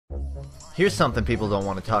Here's something people don't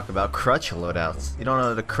want to talk about: crutch loadouts. You don't know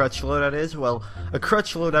what a crutch loadout is? Well, a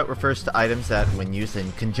crutch loadout refers to items that, when used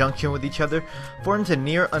in conjunction with each other, forms a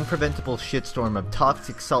near unpreventable shitstorm of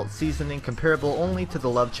toxic salt seasoning comparable only to the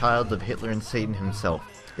love child of Hitler and Satan himself.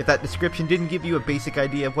 If that description didn't give you a basic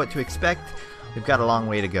idea of what to expect, we've got a long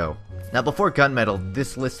way to go. Now, before Gunmetal,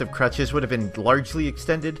 this list of crutches would have been largely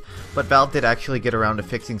extended, but Valve did actually get around to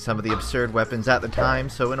fixing some of the absurd weapons at the time,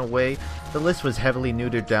 so in a way, the list was heavily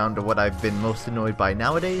neutered down to what I've been most annoyed by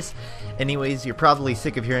nowadays. Anyways, you're probably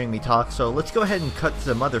sick of hearing me talk, so let's go ahead and cut to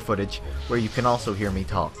some other footage where you can also hear me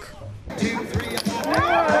talk.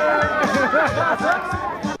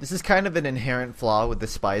 This is kind of an inherent flaw with the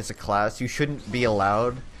Spy as a class. You shouldn't be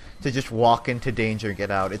allowed to just walk into danger and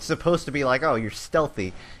get out. It's supposed to be like, oh, you're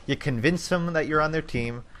stealthy. You convince them that you're on their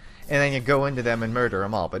team, and then you go into them and murder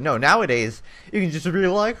them all. But no, nowadays, you can just be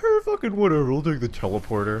like, hey, fucking whatever, I'll take the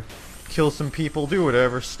teleporter. Kill some people, do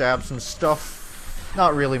whatever, stab some stuff.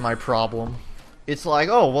 Not really my problem. It's like,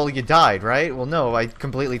 oh, well, you died, right? Well, no, I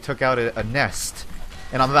completely took out a nest.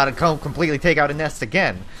 And I'm about to completely take out a nest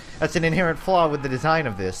again. That's an inherent flaw with the design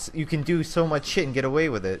of this. You can do so much shit and get away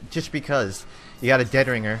with it just because you got a dead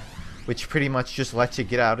ringer, which pretty much just lets you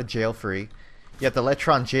get out of jail free. You have the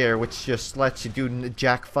l'étranger, which just lets you do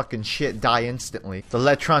jack fucking shit, die instantly. The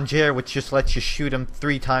l'étranger, which just lets you shoot him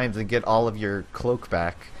 3 times and get all of your cloak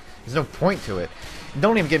back. There's no point to it. And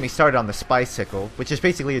don't even get me started on the Spycicle, which is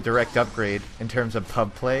basically a direct upgrade in terms of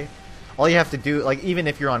pub play. All you have to do, like, even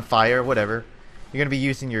if you're on fire, whatever, you're gonna be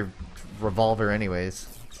using your revolver anyways.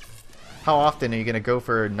 How often are you going to go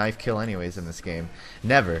for a knife kill anyways in this game?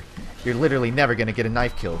 Never. You're literally never going to get a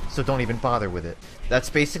knife kill, so don't even bother with it.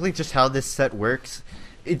 That's basically just how this set works.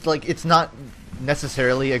 It's not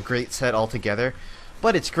necessarily a great set altogether,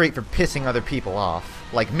 but it's great for pissing other people off.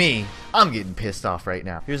 Like me, I'm getting pissed off right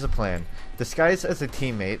now. Here's the plan. Disguise as a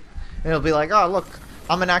teammate, and it'll be like, oh look,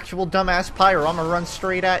 I'm an actual dumbass pyro, I'm gonna run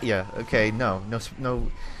straight at you. Okay, no.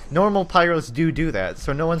 Normal pyros do that,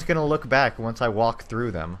 so no one's gonna look back once I walk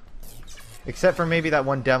through them. Except for maybe that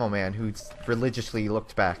one demo man who religiously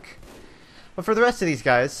looked back. But for the rest of these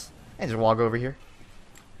guys, I just walk over here.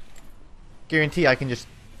 Guarantee I can just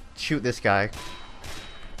shoot this guy.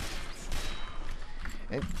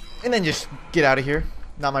 And then just get out of here.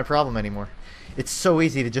 Not my problem anymore. It's so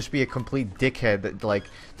easy to just be a complete dickhead that, like,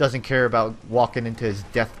 doesn't care about walking into his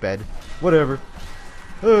deathbed. Whatever.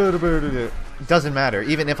 It doesn't matter.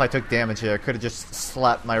 Even if I took damage here, I could have just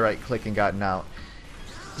slapped my right click and gotten out.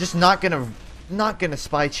 Just not gonna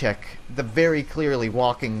spy check the very clearly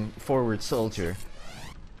walking forward soldier.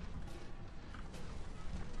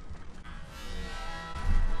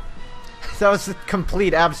 That was a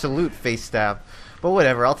complete absolute face stab, but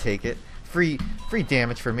whatever, I'll take it. Free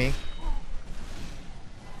damage for me.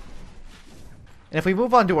 And if we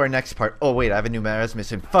move on to our next part, oh wait, I have a new Maraz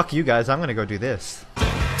mission. Fuck you guys, I'm gonna go do this.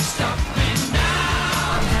 Stop me now.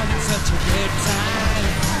 I'm having such a good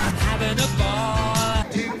time. I'm having a ball.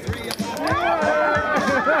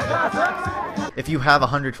 If you have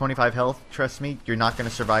 125 health, trust me, you're not going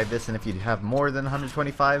to survive this, and if you have more than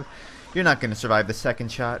 125, you're not going to survive the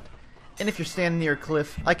second shot. And if you're standing near a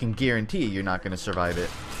cliff, I can guarantee you're not going to survive it.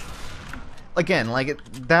 Again,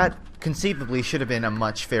 that conceivably should have been a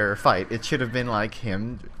much fairer fight. It should have been like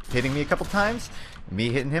him hitting me a couple times, me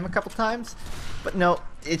hitting him a couple times, but no,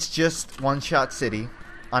 it's just one-shot city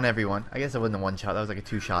on everyone. I guess it wasn't a one-shot, that was like a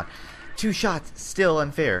two-shot. 2 shots, still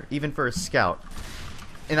unfair, even for a scout.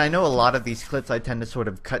 And I know a lot of these clips I tend to sort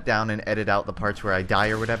of cut down and edit out the parts where I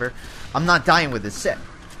die or whatever. I'm not dying with this set.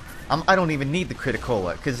 I don't even need the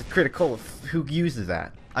Criticola, because Criticola, who uses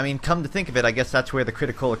that? I mean, come to think of it, I guess that's where the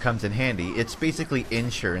Criticola comes in handy. It's basically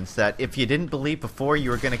insurance that if you didn't believe before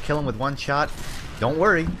you were going to kill them with one shot, don't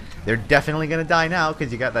worry. They're definitely going to die now,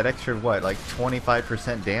 because you got that extra, what, like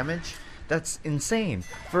 25% damage? That's insane.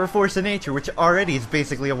 For a force of nature, which already is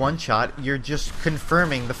basically a one-shot, you're just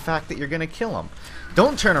confirming the fact that you're gonna kill him.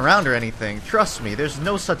 Don't turn around or anything. Trust me, there's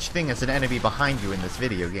no such thing as an enemy behind you in this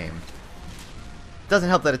video game. Doesn't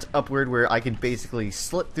help that it's upward where I can basically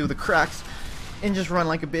slip through the cracks and just run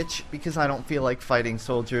like a bitch because I don't feel like fighting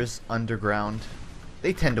soldiers underground.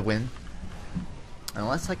 They tend to win.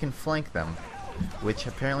 Unless I can flank them, which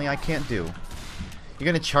apparently I can't do. You're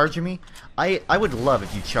gonna charge me? I would love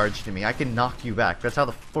if you charged me. I can knock you back. That's how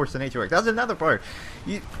the force of nature works. That's another part.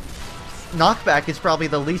 Knockback is probably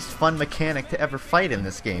the least fun mechanic to ever fight in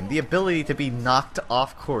this game. The ability to be knocked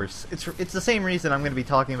off course. It's the same reason I'm going to be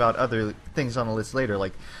talking about other things on the list later,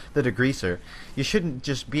 like the degreaser. You shouldn't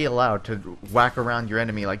just be allowed to whack around your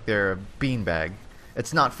enemy like they're a beanbag.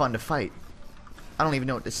 It's not fun to fight. I don't even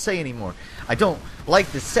know what to say anymore. I don't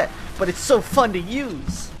like this set, but it's so fun to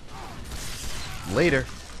use. Later.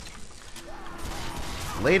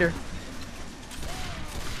 Later.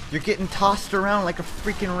 You're getting tossed around like a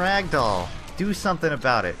freaking rag doll. Do something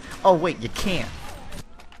about it. Oh wait, you can't.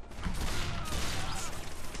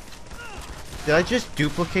 Did I just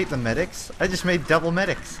duplicate the medics? I just made double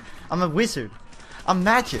medics. I'm a wizard. I'm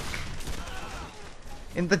magic.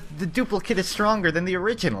 And the duplicate is stronger than the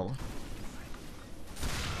original.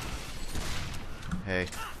 Hey.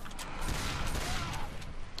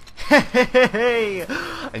 Hey!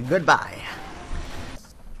 Goodbye.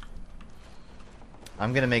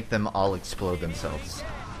 I'm gonna make them all explode themselves.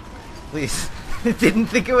 Please. Didn't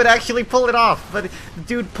think it would actually pull it off, but the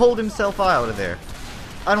dude pulled himself out of there.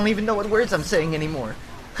 I don't even know what words I'm saying anymore.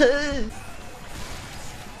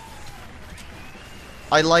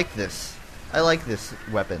 I like this. I like this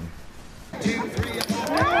weapon.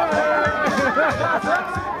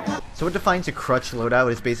 So what defines a crutch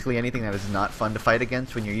loadout is basically anything that is not fun to fight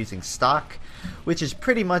against when you're using stock, which is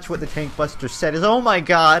pretty much what the Tank Buster set is. Oh my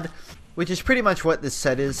god! Which is pretty much what this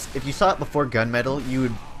set is. If you saw it before gunmetal, you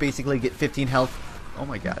would basically get 15 health, oh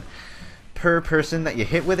my god, per person that you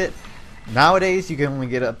hit with it. Nowadays, you can only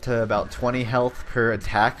get up to about 20 health per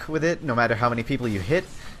attack with it, no matter how many people you hit.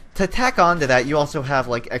 To tack on to that, you also have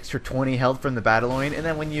like extra 20 health from the Battleoin, and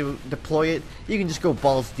then when you deploy it, you can just go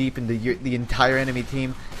balls deep into the entire enemy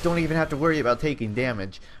team. Don't even have to worry about taking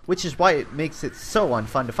damage, which is why it makes it so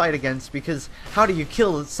unfun to fight against, because how do you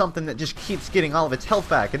kill something that just keeps getting all of its health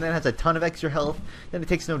back, and then has a ton of extra health, then it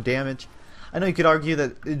takes no damage? I know you could argue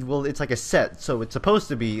that it's like a set, so it's supposed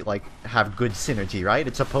to be like have good synergy, right?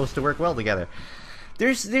 It's supposed to work well together.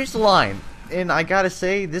 There's a line, and I gotta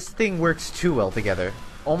say, this thing works too well together.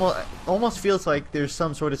 Almost feels like there's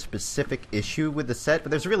some sort of specific issue with the set,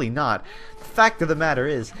 but there's really not. The fact of the matter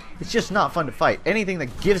is, it's just not fun to fight. Anything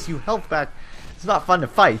that gives you health back, it's not fun to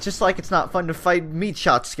fight. Just like it's not fun to fight meat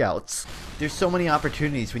shot scouts. There's so many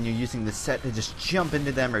opportunities when you're using the set to just jump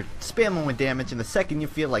into them or spam them with damage, and the second you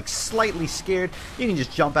feel like slightly scared, you can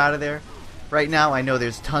just jump out of there. Right now, I know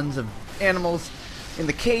there's tons of animals in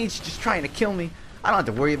the cage just trying to kill me. I don't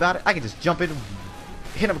have to worry about it. I can just jump in,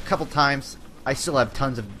 hit them a couple times. I still have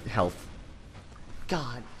tons of health.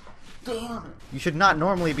 God damn it. You should not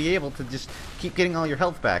normally be able to just keep getting all your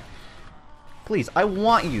health back. Please, I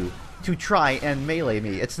want you to try and melee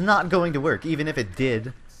me. It's not going to work. Even if it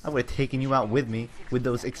did, I would have taken you out with me with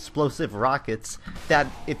those explosive rockets that,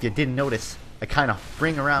 if you didn't notice, I kind of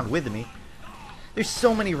bring around with me. There's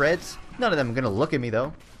so many reds. None of them are going to look at me,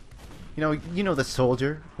 though. You know the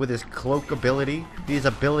soldier with his cloak ability, his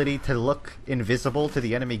ability to look invisible to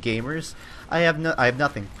the enemy gamers. I have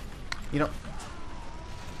nothing. You know.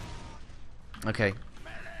 Okay,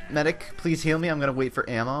 medic, please heal me. I'm gonna wait for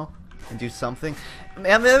ammo and do something.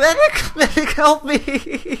 Medic, help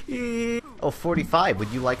me! Oh, 45. Would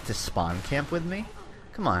you like to spawn camp with me?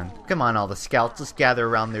 Come on, all the scouts. Let's gather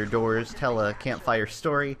around their doors, tell a campfire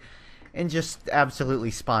story, and just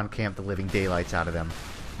absolutely spawn camp the living daylights out of them.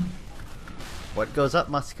 What goes up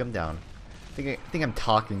must come down. I think I'm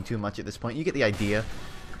talking too much at this point. You get the idea.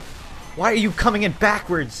 Why are you coming in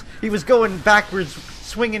backwards? He was going backwards,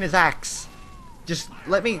 swinging his axe. Just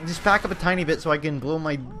back up a tiny bit so I can blow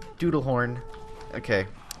my doodle horn. Okay.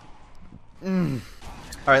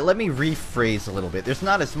 Alright, let me rephrase a little bit. There's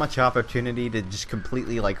not as much opportunity to just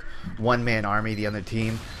completely, like, one-man army the other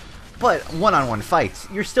team. But one-on-one fights,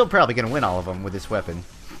 you're still probably going to win all of them with this weapon.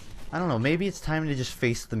 I don't know, maybe it's time to just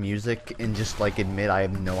face the music and just, like, admit I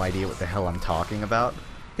have no idea what the hell I'm talking about.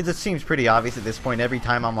 Because it seems pretty obvious at this point. Every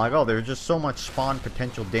time I'm like, oh, there's just so much spawn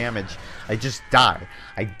potential damage, I just die.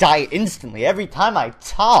 I die instantly every time I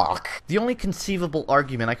talk. The only conceivable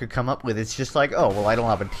argument I could come up with is just like, oh, well, I don't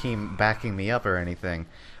have a team backing me up or anything.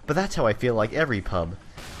 But that's how I feel like every pub.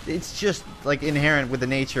 It's just, like, inherent with the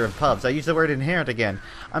nature of pubs. I use the word inherent again.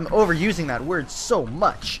 I'm overusing that word so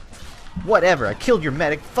much. Whatever, I killed your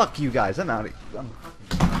medic. Fuck you guys. I'm out of here.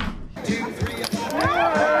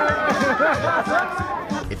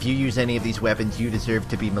 If you use any of these weapons, you deserve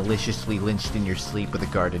to be maliciously lynched in your sleep with a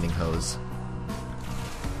gardening hose.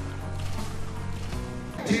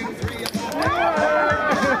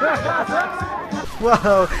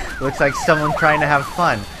 Whoa, looks like someone trying to have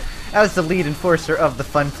fun. As the lead enforcer of the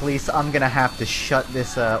Fun Police, I'm gonna have to shut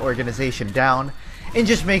this organization down and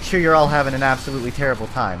just make sure you're all having an absolutely terrible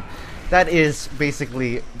time. That is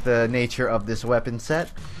basically the nature of this weapon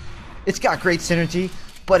set. It's got great synergy,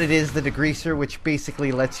 but it is the degreaser, which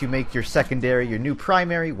basically lets you make your secondary your new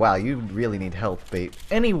primary. Wow, you really need health bait.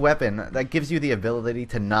 Any weapon that gives you the ability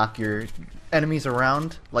to knock your enemies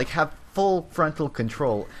around, like have full frontal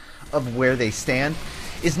control of where they stand,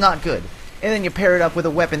 is not good. And then you pair it up with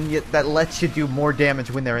a weapon that lets you do more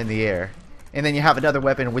damage when they're in the air. and then you have another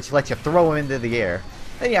weapon which lets you throw them into the air.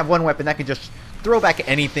 Then you have one weapon that can just throw back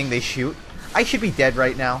anything they shoot. I should be dead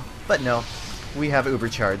right now, but no. We have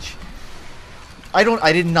Ubercharge.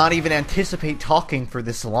 I did not even anticipate talking for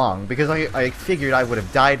this long, because I figured I would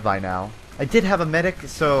have died by now. I did have a medic,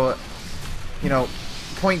 so, you know,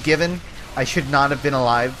 point given, I should not have been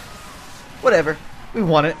alive. Whatever, we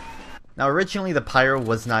won it. Now originally the Pyro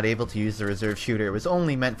was not able to use the reserve shooter, it was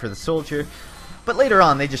only meant for the soldier, but later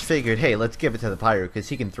on they just figured, hey, let's give it to the Pyro, because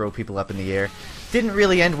he can throw people up in the air. Didn't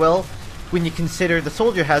really end well, when you consider the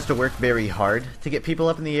soldier has to work very hard to get people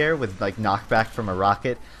up in the air with, like, knockback from a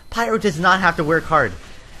rocket. Pyro does not have to work hard,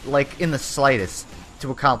 like, in the slightest, to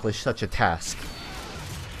accomplish such a task.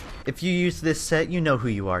 If you use this set, you know who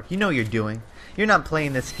you are. You know what you're doing. You're not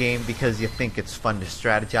playing this game because you think it's fun to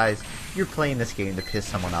strategize. You're playing this game to piss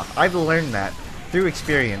someone off. I've learned that through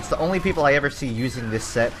experience. The only people I ever see using this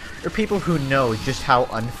set are people who know just how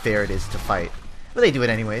unfair it is to fight. But they do it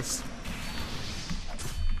anyways.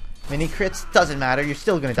 Mini crits, doesn't matter. You're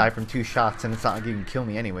still gonna die from 2 shots, and it's not like you can kill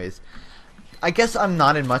me anyways. I guess I'm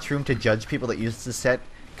not in much room to judge people that use this set,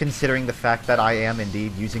 considering the fact that I am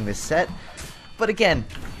indeed using this set. But again,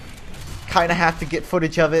 kinda have to get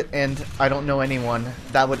footage of it, and I don't know anyone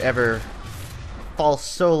that would ever fall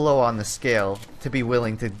so low on the scale to be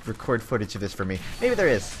willing to record footage of this for me. Maybe there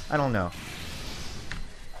is. I don't know.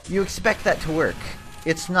 You expect that to work.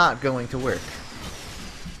 It's not going to work.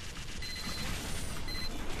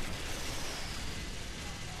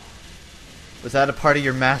 Was that a part of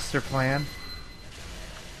your master plan?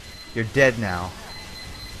 You're dead now.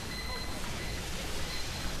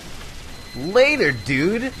 Later,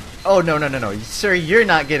 dude! Oh, no, no, no, no. Sir, you're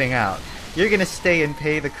not getting out. You're gonna stay and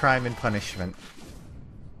pay the crime and punishment.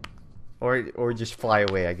 Or just fly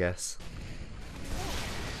away, I guess.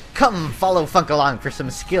 Come follow Funk along for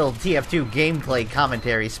some skilled TF2 gameplay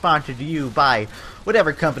commentary sponsored to you by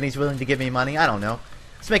whatever company's willing to give me money. I don't know.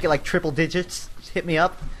 Let's make it like triple digits. Just hit me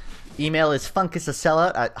up. Email is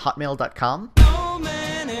funkisacella@hotmail.com. No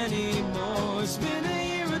man anymore. It's been a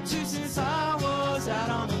year or two since I was out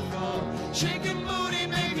on the floor, shaking